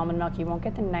unsweetened almond milk, you won't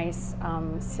get the nice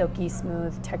silky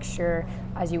smooth texture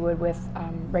as you would with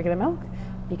regular milk,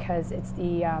 because it's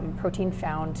the protein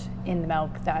found in the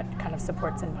milk that kind of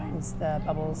supports and binds the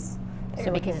bubbles.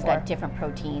 So because it's got different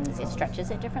proteins, it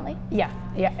stretches it differently? Yeah,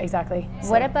 exactly.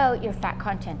 What about your fat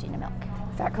content in a milk?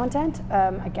 Fat content,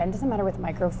 again, doesn't matter with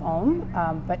microfoam,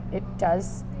 but it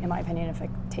does, in my opinion,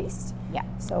 affect taste. Yeah.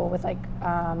 So with like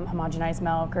homogenized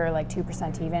milk or like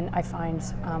 2% even, I find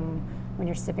when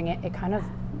you're sipping it, it kind of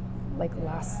like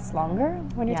lasts longer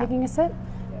when you're taking a sip.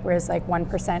 Whereas like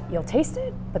 1%, you'll taste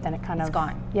it, but then it kind of... It's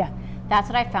gone. Yeah. That's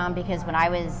what I found, because when I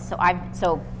was,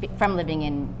 from living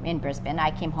in Brisbane, I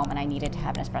came home and I needed to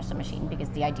have an espresso machine, because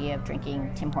the idea of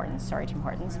drinking Tim Hortons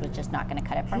was just not gonna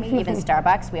cut it for me. Even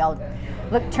Starbucks, we all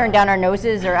turned down our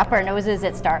noses or up our noses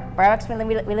at Starbucks when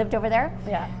we lived over there.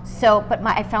 Yeah. So, but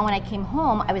I found when I came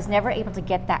home, I was never able to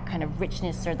get that kind of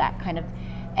richness or that kind of,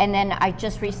 and then I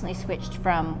just recently switched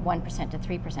from 1% to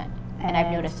 3%, and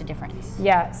I've noticed a difference.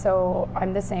 Yeah, so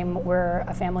I'm the same. We're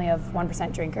a family of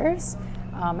 1% drinkers.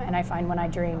 And I find when I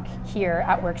drink here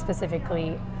at work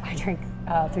specifically, I drink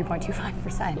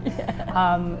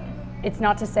 3.25%. It's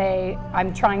not to say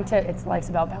I'm trying to, it's life's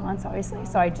about balance, obviously.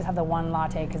 So I just have the one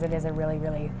latte because it is a really,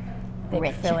 really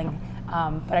thick filling.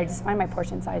 But I just find my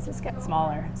portion sizes get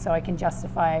smaller. So I can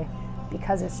justify,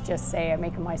 because it's just, say, I'm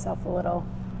making myself a little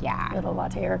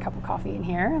latte or a cup of coffee in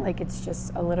here. Like it's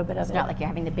just a little bit of It's not like you're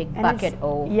having the big bucket.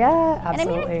 Yeah, absolutely. And I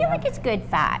mean, I feel like it's good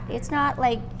fat. It's not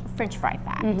like French fry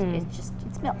fat. It's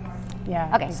milk.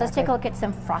 Yeah. Okay, so let's take a look at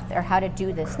some froth, or how to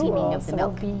do the steaming of the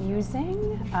milk. So we'll be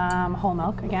using whole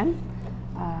milk again.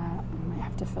 I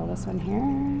have to fill this one here.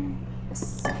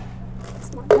 This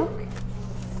more milk.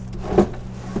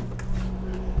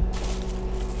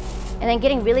 And then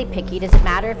getting really picky, does it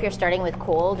matter if you're starting with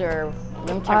cold or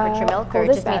room temperature milk, or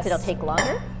it just means it'll take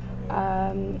longer?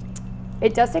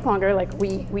 It does take longer. Like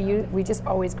we just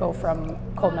always go from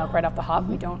cold milk right off the hop.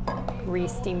 We don't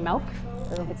re-steam milk.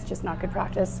 It's just not good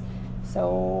practice.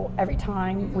 So every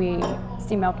time we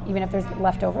steam milk, even if there's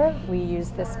leftover, we use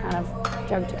this kind of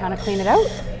jug to kind of clean it out.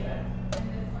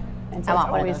 And so I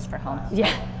want one of those for home.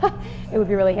 Yeah, it would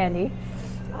be really handy.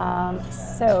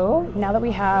 So now that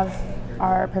we have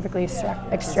our perfectly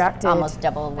extracted, almost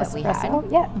double what we had.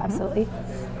 espresso, yeah, absolutely.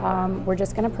 We're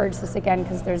just going to purge this again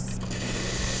because there's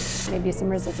maybe some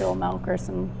residual milk or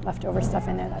some leftover stuff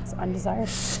in there that's undesired.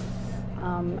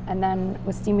 And then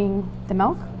with steaming the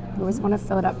milk, you always want to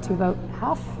fill it up to about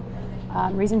half.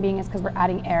 Reason being is because we're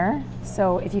adding air.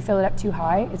 So if you fill it up too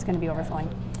high, it's going to be overflowing.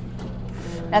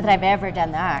 Not that I've ever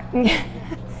done that.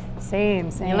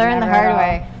 Same. You learn the hard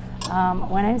way.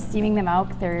 When I'm steaming the milk,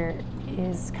 there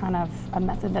is kind of a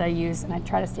method that I use, and I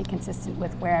try to stay consistent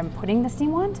with where I'm putting the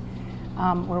steam wand.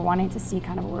 We're wanting to see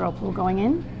kind of a whirlpool going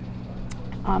in,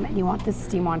 and you want this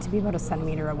steam wand to be about 1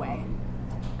 centimeter away.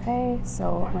 Okay,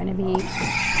 so I'm going to be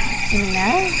steaming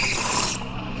there.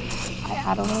 I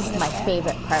add a little bit of My air.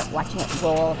 favorite part, watching it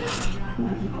roll.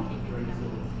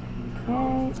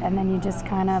 Okay, and then you just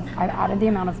kind of, I've added the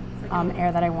amount of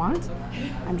air that I want.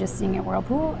 I'm just seeing it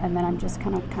whirlpool, and then I'm just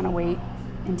kind of wait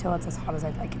until it's as hot as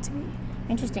I'd like it to be.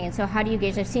 Interesting. And so how do you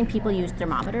gauge? I've seen people use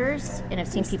thermometers, and I've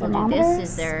seen people do this. Thermometers?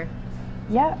 Is there...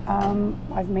 Yeah,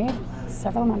 I've made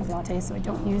several amount of lattes, so I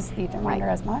don't use the thermometer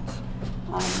as much.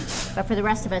 But for the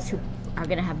rest of us who are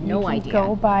going to have no you can idea.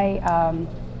 go by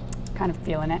kind of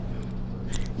feeling it.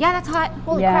 Yeah, that's hot.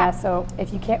 Holy Yeah, crap. so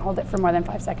if you can't hold it for more than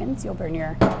 5 seconds, you'll burn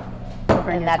your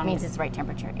And that tongue. means it's the right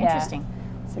temperature. Yeah. Interesting.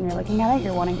 So when you're looking at it,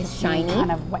 you're wanting to see shiny.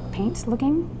 kind of wet paint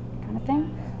looking kind of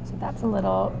thing. So that's a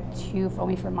little too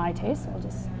foamy for my taste. So I'll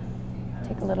just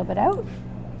take a little bit out.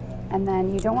 And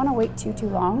then you don't want to wait too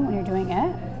long when you're doing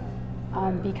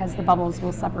it because the bubbles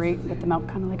will separate with the milk,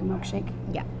 kind of like a milkshake.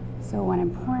 Yeah. So when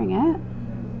I'm pouring it,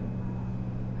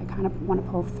 I kind of want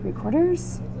to pull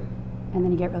 3/4, and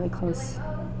then you get really close.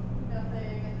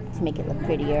 To make it look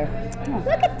prettier. Yeah.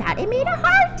 Look at that. It made a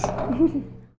heart.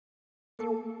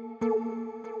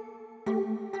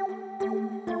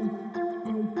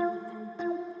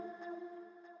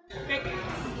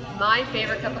 My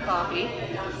favorite cup of coffee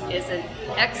is an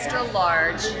extra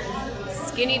large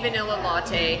skinny vanilla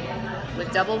latte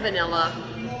with double vanilla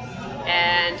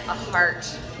and a heart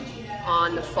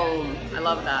on the foam. I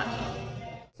love that.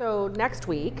 So next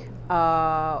week,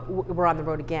 we're on the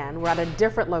road again. We're at a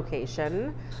different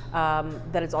location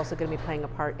that is also going to be playing a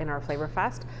part in our Flavor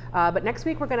Fest. But next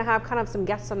week, we're going to have kind of some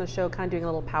guests on the show, kind of doing a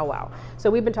little powwow. So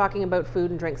we've been talking about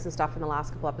food and drinks and stuff in the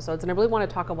last couple episodes, and I really want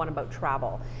to talk one about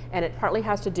travel. And it partly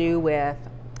has to do with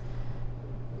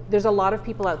there's a lot of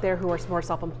people out there who are more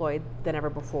self-employed than ever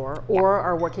before, or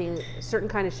are working certain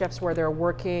kind of shifts where they're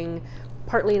working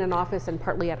partly in an office and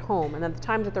partly at home. And then the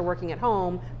times that they're working at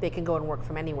home, they can go and work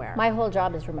from anywhere. My whole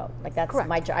job is remote. Like that's Correct.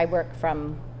 my job. I work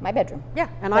from my bedroom. Yeah,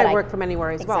 and But I work from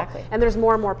anywhere as Exactly. well. And there's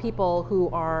more and more people who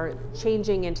are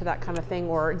changing into that kind of thing,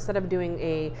 or instead of doing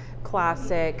a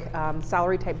classic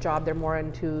salary type job, they're more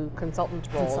into consultant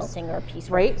roles. Consulting or piece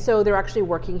work. Right? So they're actually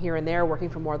working here and there, working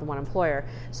for more than one employer.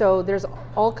 So there's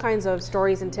all kinds of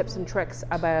stories and tips and tricks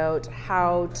about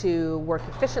how to work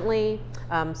efficiently,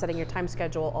 setting your time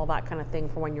schedule, all that kind of thing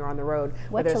for when you're on the road.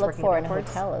 What whether to it's look working for at in a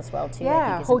airports. hotel as well too. I Yeah,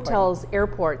 think is important. hotels,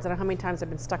 airports. I don't know how many times I've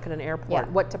been stuck in an airport. Yeah.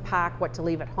 What to pack, what to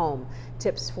leave at home.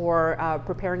 Tips for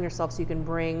preparing yourself so you can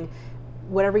bring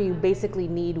whatever you basically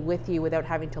need with you without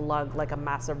having to lug like a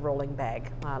massive rolling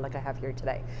bag like I have here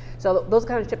today. So those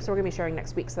kind of tips we're going to be sharing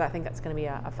next week. So I think that's going to be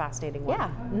a fascinating one. Yeah,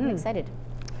 I'm excited.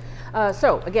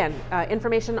 So again,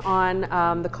 information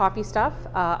on the coffee stuff,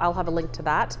 I'll have a link to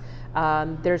that.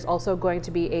 There's also going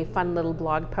to be a fun little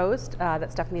blog post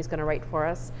that Stephanie's going to write for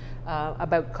us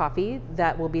about coffee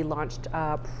that will be launched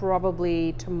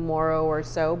probably tomorrow or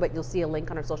so, but you'll see a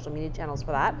link on our social media channels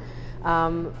for that.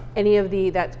 Any of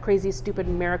that crazy stupid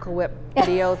Miracle Whip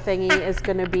video thingy is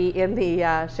going to be in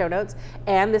the show notes.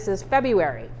 And this is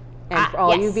February. And for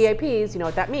all yes. you VIPs, you know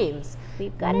what that means.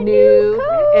 We've got a new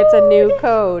code. It's a new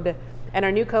code. And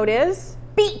our new code is?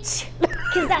 Beach,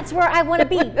 because that's where I want to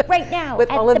be right now. With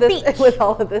at all of the this, beach. with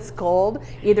all of this cold,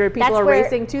 either people That's are where-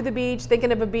 racing to the beach,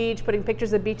 thinking of a beach, putting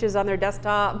pictures of beaches on their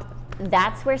desktop.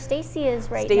 That's where Stacy is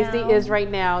right now. Stacy is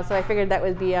right now, so I figured that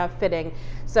would be fitting.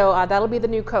 So that'll be the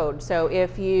new code. So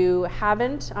if you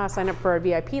haven't signed up for a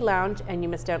VIP lounge and you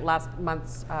missed out last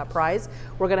month's prize,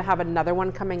 we're going to have another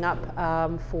one coming up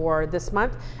for this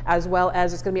month, as well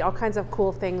as there's going to be all kinds of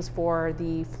cool things for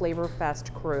the Flavor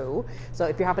Fest crew. So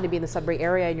if you happen to be in the Sudbury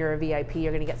area and you're a VIP,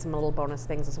 you're going to get some little bonus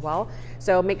things as well.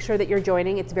 So make sure that you're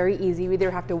joining. It's very easy. You either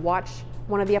have to watch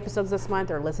one of the episodes this month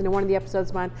or listen to one of the episodes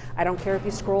this month. I don't care if you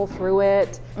scroll through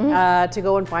it to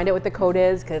go and find out what the code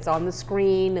is, because it's on the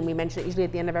screen and we mention it usually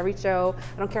at the end of every show.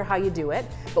 I don't care how you do it,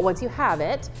 but once you have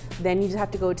it, then you just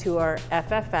have to go to our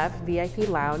FFF VIP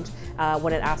Lounge.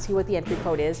 When it asks you what the entry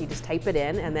code is, you just type it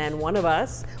in, and then one of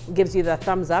us gives you the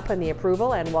thumbs up and the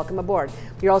approval and welcome aboard.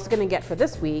 You're also going to get for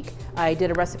this week, I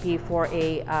did a recipe for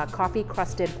a coffee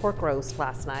crusted pork roast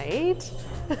last night.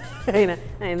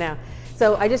 I know.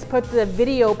 So I just put the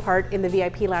video part in the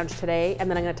VIP Lounge today, and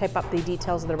then I'm going to type up the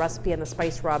details of the recipe and the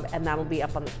spice rub, and that'll be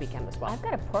up on this weekend as well. I've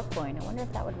got a pork loin. I wonder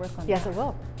if that would work on Yes, that. it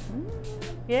will.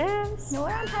 Yes. Know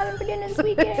what I'm having for dinner this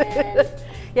weekend?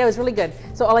 Yeah, it was really good.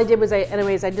 So all I did was, I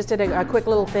just did a quick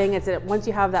little thing. It's that once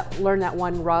you have that, learn that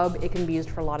one rub, it can be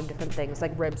used for a lot of different things,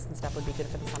 like ribs and stuff would be good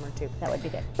for the summer too. That would be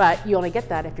good. But you only get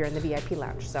that if you're in the VIP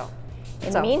Lounge. So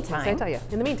In the meantime, what can I tell you?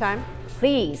 In the meantime,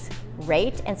 please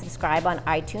rate and subscribe on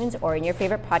iTunes or in your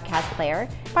favorite podcast player.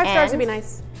 5 stars would be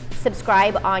nice.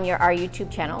 Subscribe on our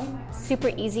YouTube channel. Super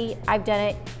easy. I've done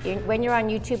it. When you're on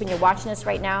YouTube and you're watching us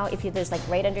right now, there's like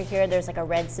right under here, there's like a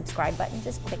red subscribe button.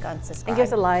 Just click on subscribe. And give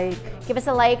us a like. Give us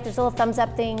a like. There's a little thumbs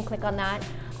up thing. Click on that.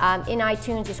 In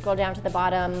iTunes, you scroll down to the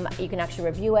bottom. You can actually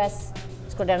review us.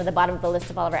 Scroll down to the bottom of the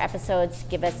list of all of our episodes.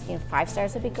 Give us 5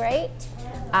 stars would be great.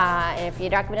 And if you're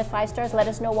not giving us 5 stars, let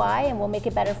us know why, and we'll make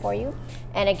it better for you.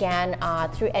 And again,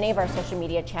 through any of our social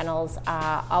media channels,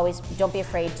 always don't be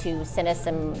afraid to send us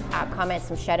some comments,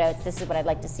 some shout outs. This is what I'd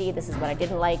like to see. This is what I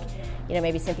didn't like.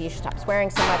 Maybe Cynthia should stop swearing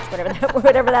so much,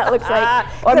 whatever that looks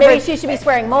like. Or maybe she should be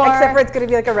swearing more. Except for it's going to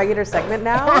be like a regular segment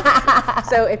now.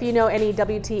 So if you know any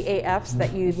WTAFs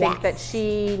that you think that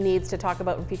she needs to talk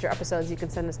about in future episodes, you can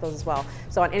send us those as well.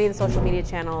 So on any of the social media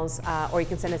channels, or you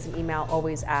can send us an email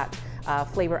always at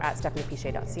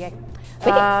flavor@stephaniepichet.ca.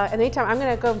 In the meantime, I'm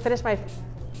going to go and finish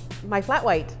my flat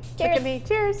white. Cheers. Look at me.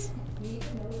 Cheers.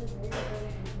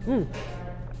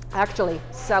 Actually,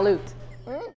 salute.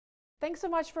 Thanks so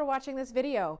much for watching this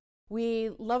video.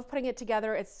 We love putting it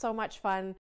together. It's so much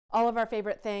fun. All of our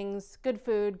favorite things, good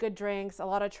food, good drinks, a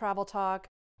lot of travel talk,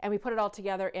 and we put it all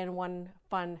together in one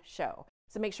fun show.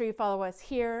 So make sure you follow us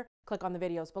here, click on the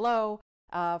videos below,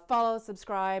 follow,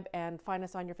 subscribe, and find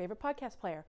us on your favorite podcast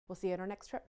player. We'll see you on our next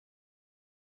trip.